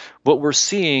truth. What we're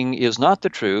seeing is not the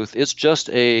truth. It's just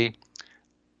a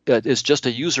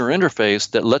user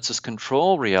interface that lets us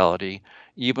control reality,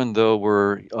 even though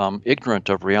we're ignorant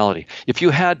of reality. If you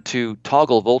had to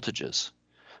toggle voltages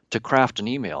to craft an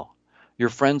email, your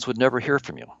friends would never hear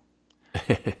from you.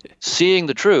 Seeing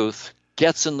the truth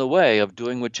gets in the way of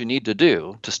doing what you need to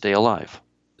do to stay alive.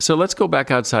 So let's go back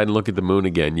outside and look at the moon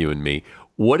again, you and me.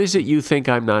 What is it you think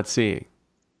I'm not seeing?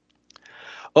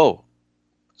 Oh,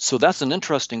 so that's an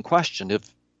interesting question. If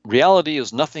reality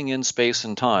is nothing in space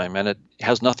and time, and it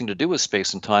has nothing to do with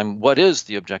space and time, what is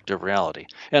the objective reality?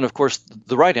 And of course,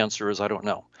 the right answer is I don't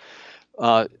know.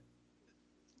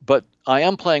 But I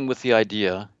am playing with the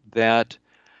idea that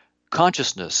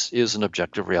consciousness is an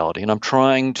objective reality, and I'm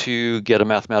trying to get a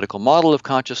mathematical model of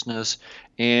consciousness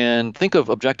and think of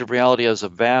objective reality as a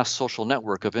vast social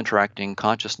network of interacting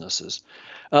consciousnesses.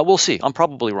 We'll see. I'm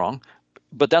probably wrong,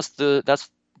 but that's the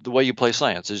way you play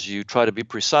science, is you try to be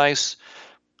precise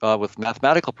with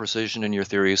mathematical precision in your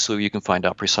theories so you can find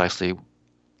out precisely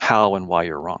how and why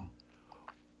you're wrong.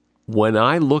 When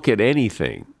I look at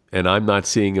anything and I'm not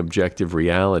seeing objective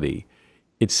reality,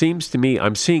 it seems to me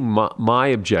I'm seeing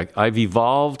my I've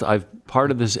evolved.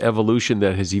 Part of this evolution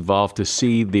that has evolved to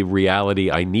see the reality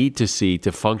I need to see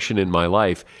to function in my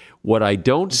life. What I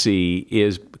don't see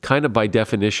is kind of by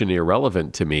definition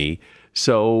irrelevant to me.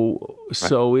 So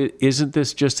isn't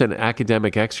this just an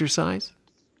academic exercise?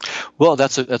 Well,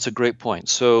 that's a great point.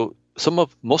 So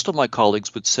most of my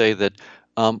colleagues would say that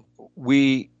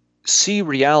we see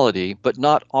reality, but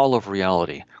not all of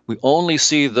reality. We only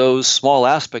see those small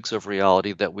aspects of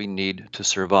reality that we need to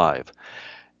survive.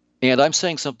 And I'm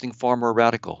saying something far more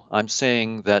radical. I'm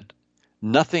saying that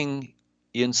nothing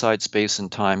inside space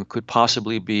and time could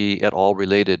possibly be at all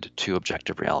related to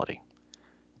objective reality.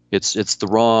 It's the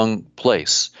wrong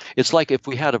place. It's like if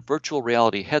we had a virtual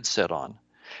reality headset on.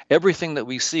 Everything that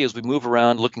we see as we move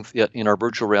around looking in our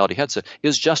virtual reality headset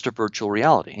is just a virtual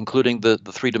reality, including the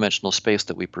three-dimensional space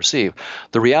that we perceive.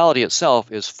 The reality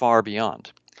itself is far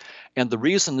beyond. And the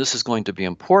reason this is going to be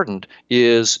important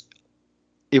is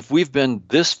if we've been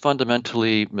this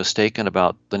fundamentally mistaken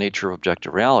about the nature of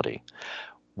objective reality,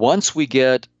 once we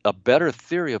get a better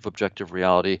theory of objective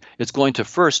reality, it's going to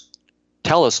first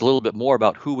tell us a little bit more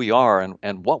about who we are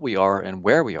and what we are and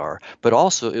where we are, but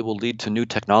also it will lead to new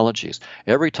technologies.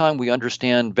 Every time we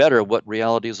understand better what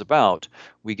reality is about,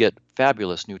 we get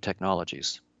fabulous new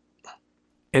technologies.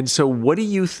 And so what do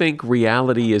you think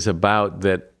reality is about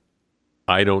that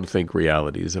I don't think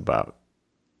reality is about?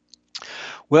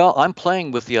 Well, I'm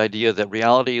playing with the idea that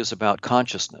reality is about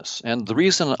consciousness. And the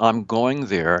reason I'm going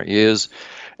there is,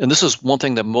 and this is one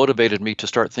thing that motivated me to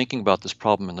start thinking about this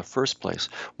problem in the first place.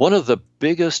 One of the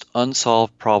biggest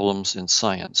unsolved problems in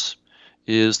science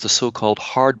is the so-called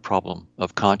hard problem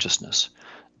of consciousness.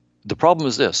 The problem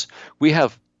is this: we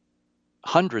have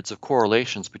hundreds of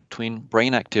correlations between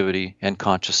brain activity and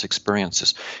conscious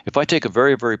experiences. If I take a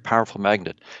very, very powerful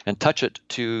magnet and touch it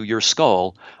to your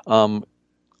skull,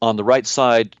 on the right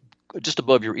side, just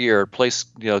above your ear, a place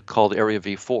called area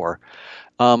V4.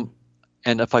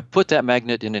 And if I put that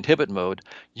magnet in inhibit mode,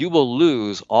 you will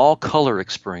lose all color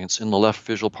experience in the left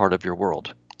visual part of your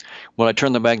world. When I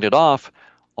turn the magnet off,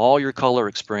 all your color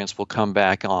experience will come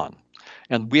back on.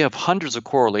 And we have hundreds of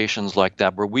correlations like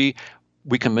that where we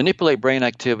can manipulate brain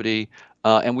activity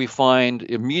and we find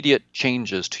immediate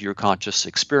changes to your conscious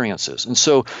experiences. And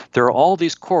so there are all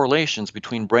these correlations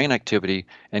between brain activity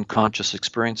and conscious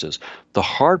experiences. The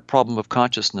hard problem of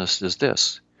consciousness is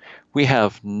this: we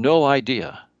have no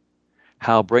idea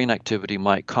how brain activity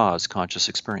might cause conscious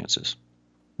experiences.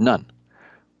 None.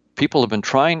 People have been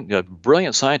trying,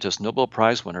 brilliant scientists, Nobel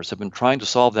Prize winners, have been trying to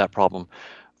solve that problem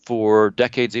for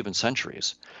decades, even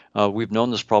centuries. We've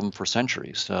known this problem for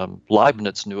centuries.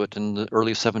 Leibniz knew it in the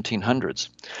early 1700s.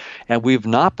 And we've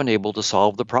not been able to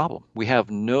solve the problem. We have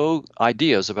no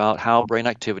ideas about how brain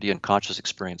activity and conscious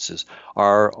experiences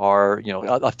are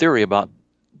a theory about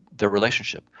their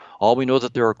relationship. All we know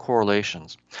that there are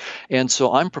correlations. And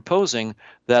so I'm proposing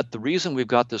that the reason we've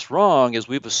got this wrong is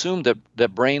we've assumed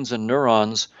that brains and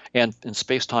neurons and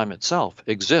space-time itself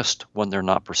exist when they're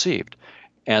not perceived,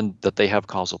 and that they have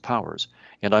causal powers.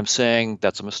 And I'm saying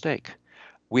that's a mistake.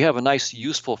 We have a nice,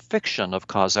 useful fiction of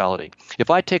causality. If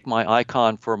I take my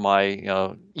icon for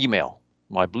my email,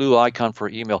 my blue icon for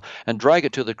email, and drag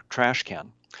it to the trash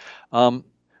can,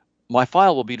 my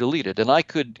file will be deleted. And I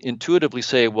could intuitively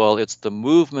say, well, it's the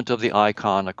movement of the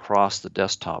icon across the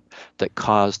desktop that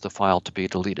caused the file to be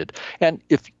deleted. And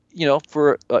if,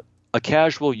 for a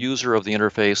casual user of the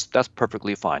interface, that's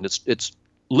perfectly fine. It's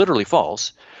literally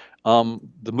false.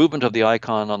 The movement of the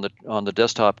icon on the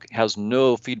desktop has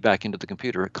no feedback into the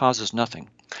computer. It causes nothing.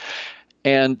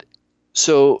 And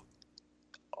so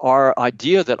our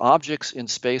idea that objects in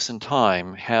space and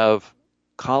time have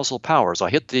causal powers. I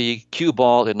hit the cue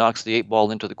ball, it knocks the 8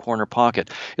 ball into the corner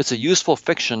pocket. It's a useful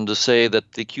fiction to say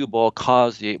that the cue ball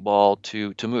caused the 8 ball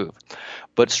to move.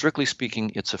 But strictly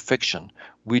speaking, it's a fiction.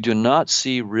 We do not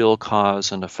see real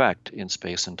cause and effect in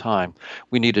space and time.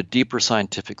 We need a deeper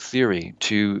scientific theory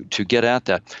to get at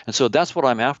that. And so that's what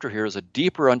I'm after here, is a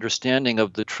deeper understanding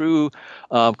of the true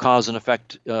cause and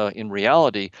effect in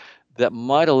reality that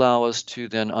might allow us to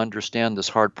then understand this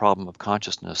hard problem of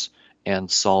consciousness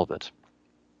and solve it.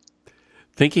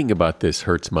 Thinking about this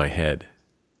hurts my head.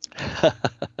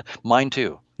 Mine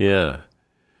too. Yeah.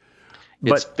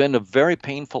 It's been a very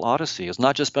painful odyssey. It's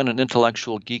not just been an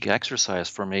intellectual geek exercise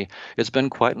for me. It's been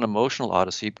quite an emotional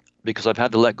odyssey because I've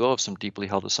had to let go of some deeply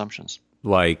held assumptions.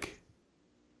 Like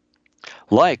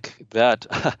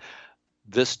that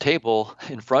this table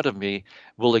in front of me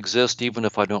will exist even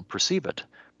if I don't perceive it.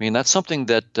 I mean, that's something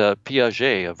that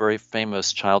Piaget, a very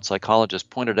famous child psychologist,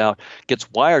 pointed out gets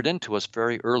wired into us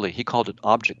very early. He called it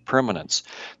object permanence.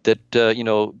 That,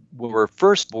 when we're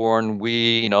first born,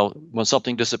 when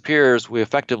something disappears, we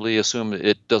effectively assume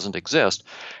it doesn't exist.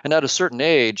 And at a certain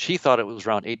age, he thought it was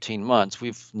around 18 months.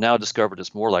 We've now discovered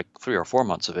it's more like 3 or 4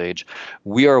 months of age.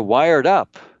 We are wired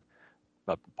up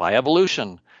by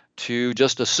evolution to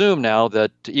just assume now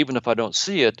that even if I don't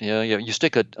see it, you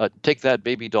take that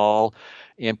baby doll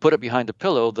and put it behind a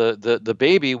pillow, the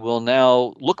baby will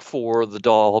now look for the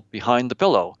doll behind the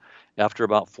pillow after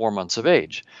about 4 months of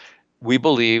age. We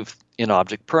believe in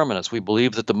object permanence. We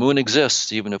believe that the moon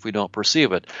exists even if we don't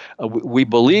perceive it. We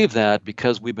believe that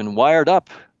because we've been wired up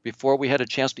before we had a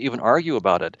chance to even argue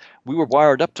about it. We were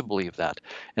wired up to believe that.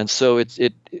 And so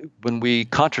when we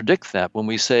contradict that, when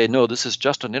we say, no, this is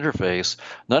just an interface,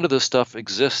 none of this stuff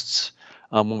exists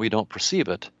when we don't perceive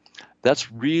it,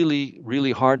 that's really,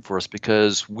 really hard for us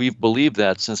because we've believed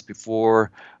that since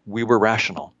before we were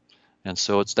rational. And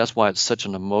so that's why it's such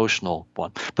an emotional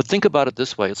one. But think about it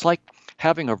this way. It's like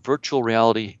having a virtual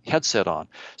reality headset on.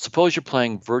 Suppose you're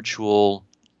playing virtual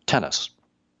tennis.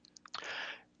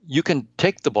 You can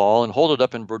take the ball and hold it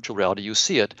up in virtual reality. You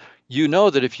see it. You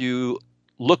know that if you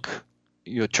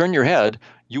turn your head,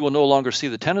 you will no longer see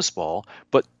the tennis ball,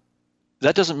 but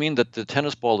that doesn't mean that the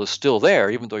tennis ball is still there,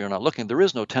 even though you're not looking. There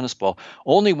is no tennis ball.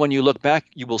 Only when you look back,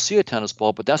 you will see a tennis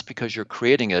ball, but that's because you're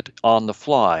creating it on the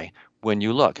fly when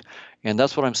you look. And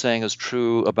that's what I'm saying is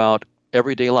true about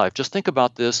everyday life. Just think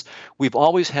about this. We've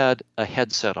always had a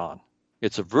headset on.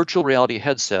 It's a virtual reality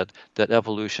headset that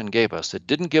evolution gave us. It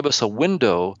didn't give us a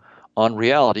window on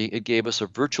reality. It gave us a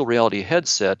virtual reality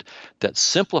headset that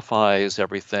simplifies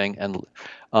everything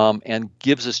and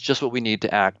gives us just what we need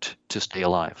to act to stay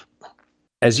alive.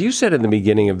 As you said in the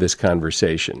beginning of this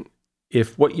conversation,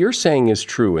 if what you're saying is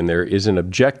true and there is an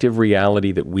objective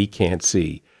reality that we can't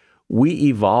see, we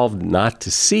evolved not to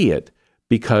see it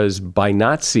because by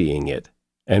not seeing it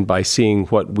and by seeing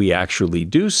what we actually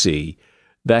do see,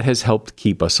 that has helped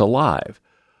keep us alive.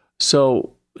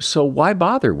 So why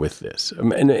bother with this?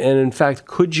 And in fact,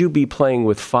 could you be playing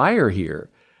with fire here?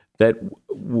 That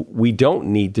we don't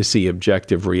need to see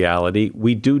objective reality.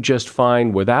 We do just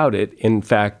fine without it. In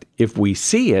fact, if we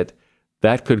see it,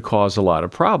 that could cause a lot of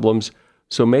problems.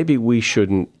 So maybe we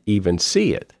shouldn't even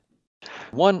see it.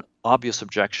 One obvious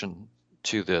objection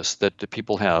to this that the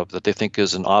people have that they think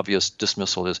is an obvious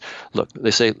dismissal is, look, they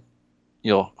say,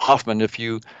 Hoffman, if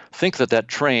you think that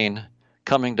train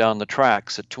coming down the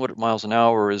tracks at 200 miles an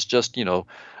hour is just,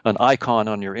 an icon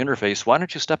on your interface, why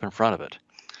don't you step in front of it?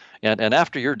 And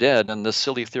after you're dead and this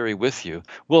silly theory with you,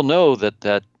 we'll know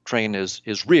that train is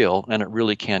real and it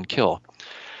really can kill.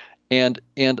 And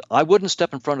I wouldn't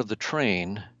step in front of the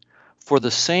train for the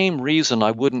same reason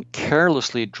I wouldn't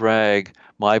carelessly drag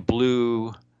my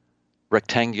blue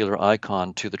rectangular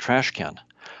icon to the trash can.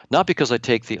 Not because I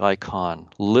take the icon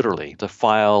literally. The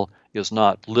file is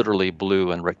not literally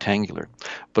blue and rectangular.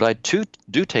 But I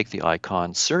do take the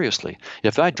icon seriously.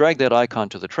 If I drag that icon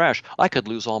to the trash, I could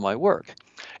lose all my work.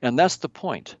 And that's the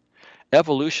point.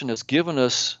 Evolution has given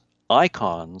us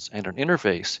icons and an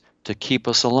interface to keep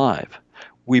us alive.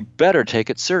 We better take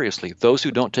it seriously. Those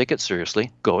who don't take it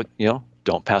seriously,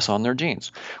 don't pass on their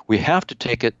genes. We have to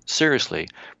take it seriously,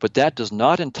 but that does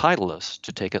not entitle us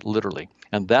to take it literally.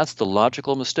 And that's the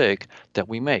logical mistake that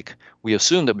we make. We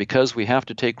assume that because we have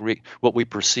to take what we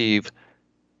perceive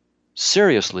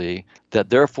seriously, that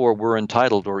therefore we're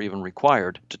entitled or even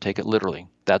required to take it literally.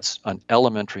 That's an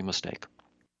elementary mistake.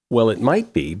 Well, it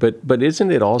might be, but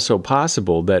isn't it also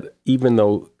possible that even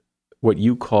though what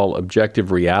you call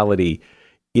objective reality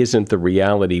isn't the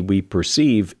reality we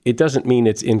perceive, it doesn't mean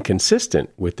it's inconsistent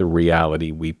with the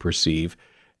reality we perceive.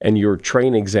 and your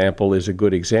train example is a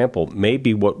good example.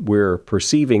 Maybe what we're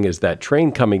perceiving as that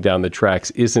train coming down the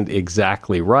tracks isn't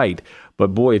exactly right.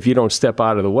 But boy, if you don't step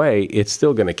out of the way, it's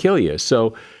still going to kill you.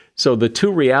 So the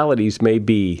two realities may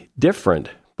be different,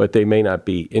 but they may not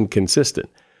be inconsistent.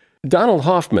 Donald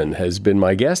Hoffman has been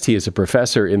my guest. He is a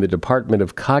professor in the Department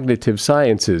of Cognitive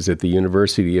Sciences at the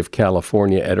University of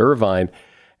California at Irvine.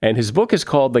 And his book is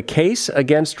called The Case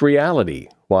Against Reality: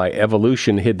 Why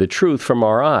Evolution Hid the Truth from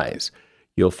Our Eyes.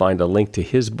 You'll find a link to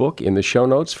his book in the show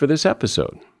notes for this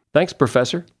episode. Thanks,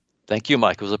 Professor. Thank you,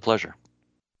 Mike. It was a pleasure.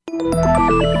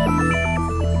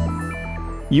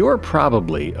 You're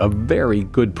probably a very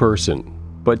good person,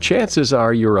 but chances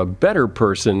are you're a better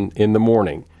person in the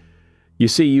morning. You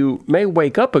see, you may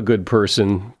wake up a good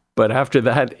person, but after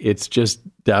that, it's just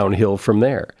downhill from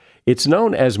there. It's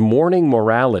known as morning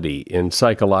morality in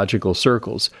psychological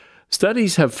circles.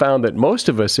 Studies have found that most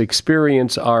of us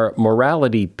experience our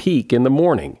morality peak in the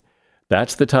morning.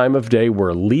 That's the time of day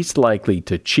we're least likely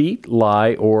to cheat,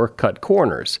 lie, or cut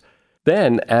corners.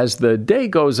 Then, as the day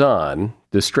goes on,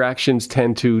 distractions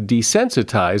tend to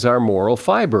desensitize our moral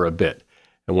fiber a bit.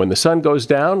 And when the sun goes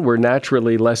down, we're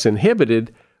naturally less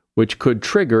inhibited, which could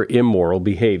trigger immoral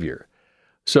behavior.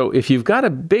 So if you've got a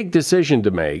big decision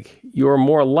to make, you're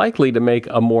more likely to make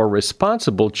a more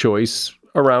responsible choice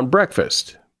around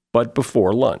breakfast, but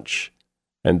before lunch.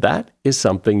 And that is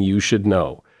something you should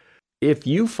know. If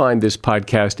you find this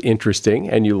podcast interesting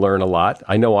and you learn a lot,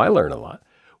 I know I learn a lot,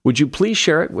 would you please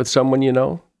share it with someone you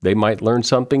know? They might learn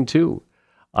something too.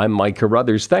 I'm Mike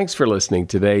Carruthers. Thanks for listening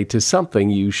today to Something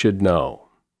You Should Know.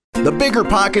 The Bigger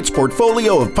Pockets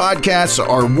portfolio of podcasts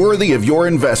are worthy of your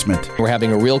investment. We're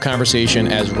having a real conversation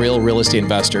as real estate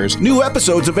investors. New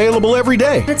episodes available every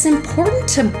day. It's important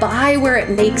to buy where it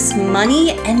makes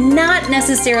money and not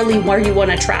necessarily where you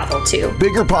want to travel to.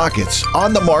 Bigger Pockets,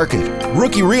 On the Market,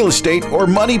 Rookie Real Estate, or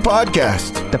Money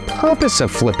Podcast. The purpose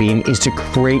of flipping is to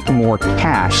create more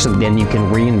cash so then you can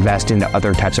reinvest into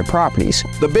other types of properties.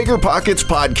 The Bigger Pockets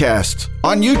Podcast,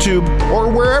 on YouTube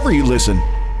or wherever you listen.